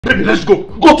Baby, let's go.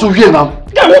 Go to where now?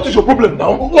 Yeah, what is your problem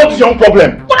now? What is your own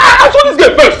problem? But I saw this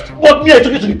girl first. But me, I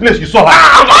took you to the place you saw her.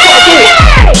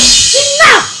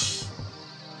 Enough!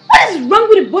 What is wrong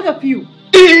with the both of you?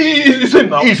 It's him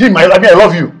now. It's him, I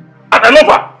love you. And I love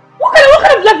her. What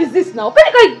kind of love is this now?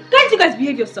 Can't you guys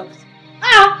behave yourselves?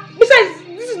 Besides,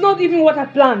 this is not even what I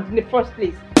planned in the first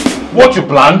place. What you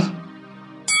planned?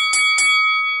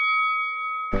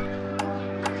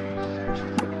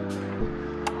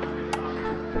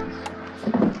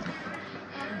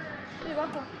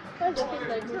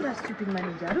 Not that stupid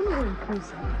manager. I don't know what he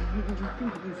thinks. You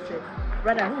think he is safe.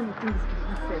 Rather, I don't know what he thinks he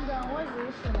is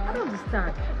safe. I don't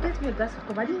understand. Get me a glass of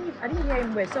coffee. I didn't hear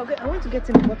him well, so I went to get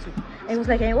him a bottle. And he was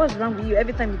like, hey, what's wrong with you?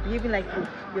 Every time you're behaving like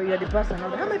you're the boss and all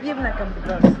that. How am I behaving like I'm the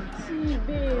boss? See,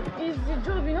 babe, it's the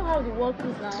job. You know how the work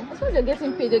is now. As soon as you're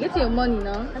getting paid, you're getting your money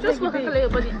now. Just work and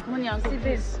collect your money and see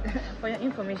this. For your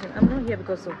information, I'm not here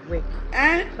because of work.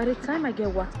 By the time I get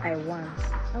what I want,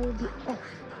 I will be off.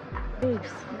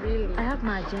 Babes, really? I have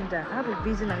my agenda. I have a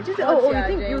vision.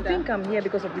 You think I'm here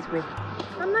because of this work?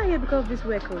 I'm not here because of this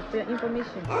work. For your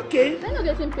information. Okay. Then you're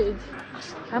getting paid.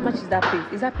 How much is that pay?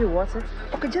 Is that pay worth it?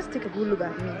 Okay, just take a good look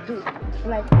at me.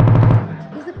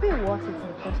 Is the pay worth it in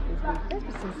the first place? Babe? Let's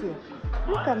be sincere.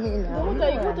 Look at me now.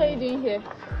 What are you doing here?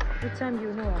 The time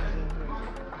you know I'm doing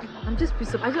here. I'm just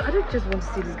pissed off. I don't just want to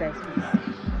see these guys.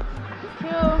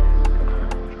 Yo.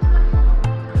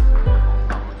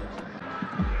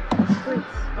 Wait,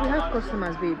 we have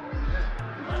customers, babe.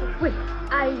 Wait,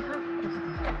 I have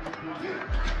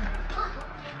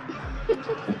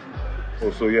customers.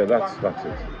 Oh, so yeah, that's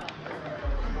it.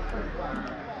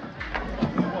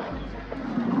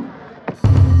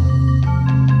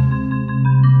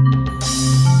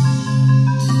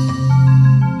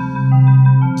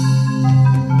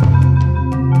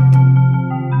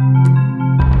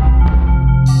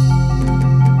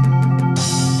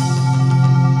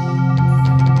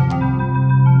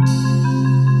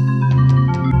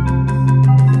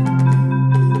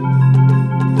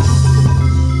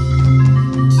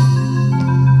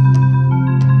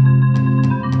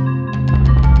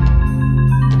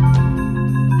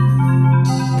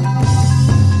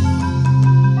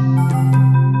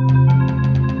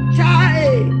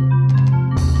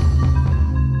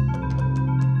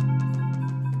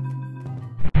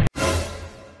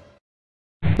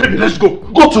 Let's go.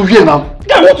 Go to where now?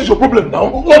 Yeah, what is your problem now?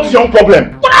 What is your own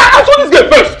problem? But I saw this girl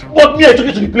first. But me, I took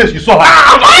you to the place you saw her.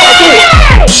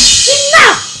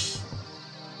 Enough!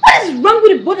 What is wrong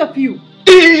with the both of you?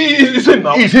 It's him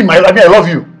now. It's him, I love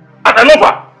you. And I love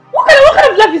her. What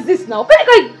kind of love is this now?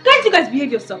 Can't you guys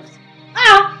behave yourselves?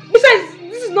 Besides,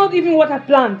 this is not even what I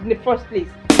planned in the first place.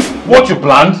 What you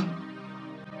planned?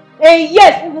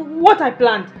 Yes, what I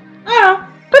planned.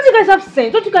 Can't you guys have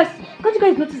sense? Can't you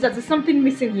guys notice that there's something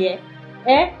missing here?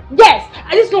 Yes,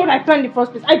 this is not what I planned in the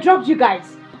first place. I drugged you guys.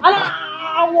 And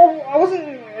I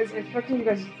wasn't expecting you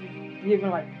guys to be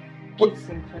behaving like kids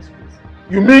in the first place.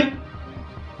 You mean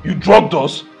you drugged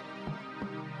us?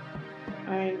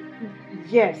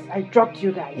 Yes, I drugged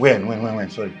you guys. When?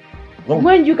 Sorry.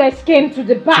 When you guys came to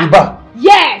the bar. To the bar?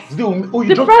 Yes!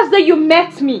 The first day you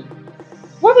met me.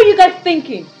 What were you guys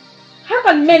thinking? How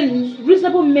can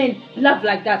reasonable men love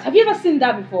like that? Have you ever seen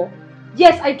that before?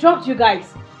 Yes, I drugged you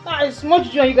guys. It's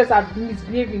much joy you guys are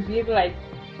behaving like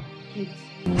kids.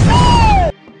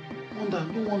 No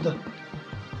wonder.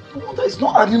 It's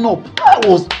not adding up.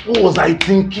 What was I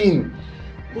thinking?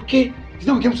 Okay, the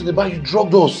day we came to the bar, you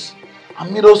drugged us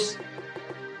and made us.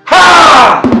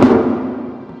 Ha!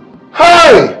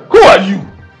 Hi! Who are you?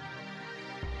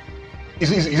 Is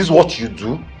this what you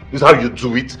do? This is how you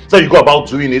do it? Is that how you go about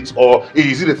doing it? Or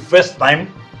is it the first time?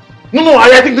 No,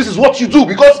 I think this is what you do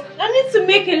because... I need to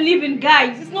make a living,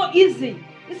 guys. It's not easy.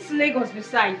 This is Lagos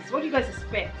besides. What do you guys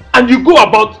expect? And you go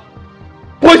about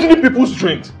poisoning people's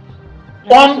drinks.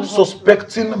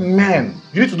 Unsuspecting men.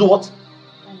 You need to do what?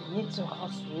 I need to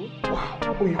hustle.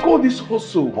 Wow. Oh, you call this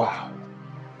hustle? Wow.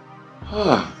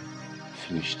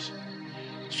 Finished.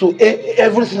 So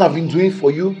everything I've been doing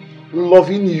for you,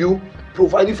 loving you,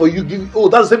 providing for you, giving... Oh,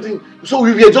 that's the same thing. So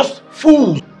we were just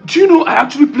fools. Do you know I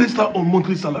actually placed her on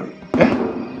monthly salary?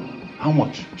 How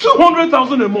much?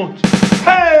 200,000 a month.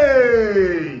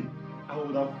 Hey! I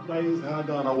would have priced her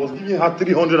down. I was giving her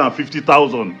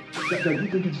 350,000. You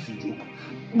think it is a joke?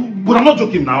 But I'm not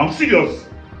joking now. I'm serious.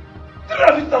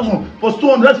 350,000 plus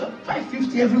 200. That's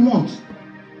 550 every month.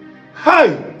 Hi!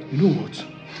 You know what?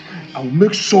 I will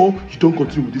make sure you don't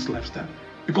continue with this lifestyle.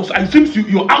 Because it seems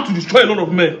you're out to destroy a lot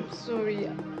of men. Sorry.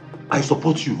 I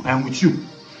support you. I am with you.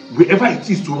 Wherever it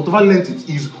is, to whatever length it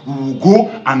is, we will go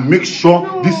and make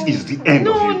sure this is the end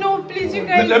of it. No, please, you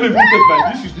guys. Let me take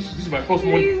my... This is my first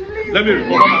money. Let me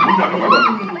recover my money.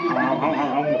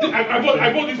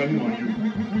 I bought this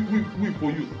wig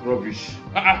for you. Rubbish.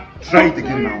 Try it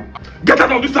again now. Get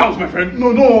out of this house, my friend.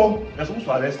 No. You're supposed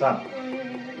to arrest her.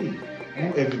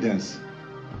 No evidence.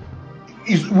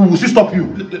 We will still stop you.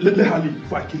 Let her leave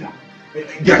before I kill her.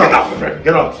 Get out, my friend.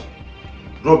 Get out.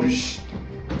 Rubbish.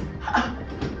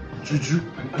 Juju,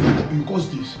 you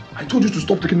caused this. I told you to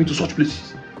stop taking me to such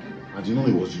places. I didn't know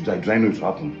it was Juju. I didn't know it would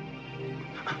happen.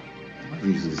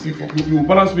 If you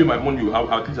balance me my money,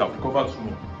 at least I'll recover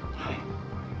tomorrow.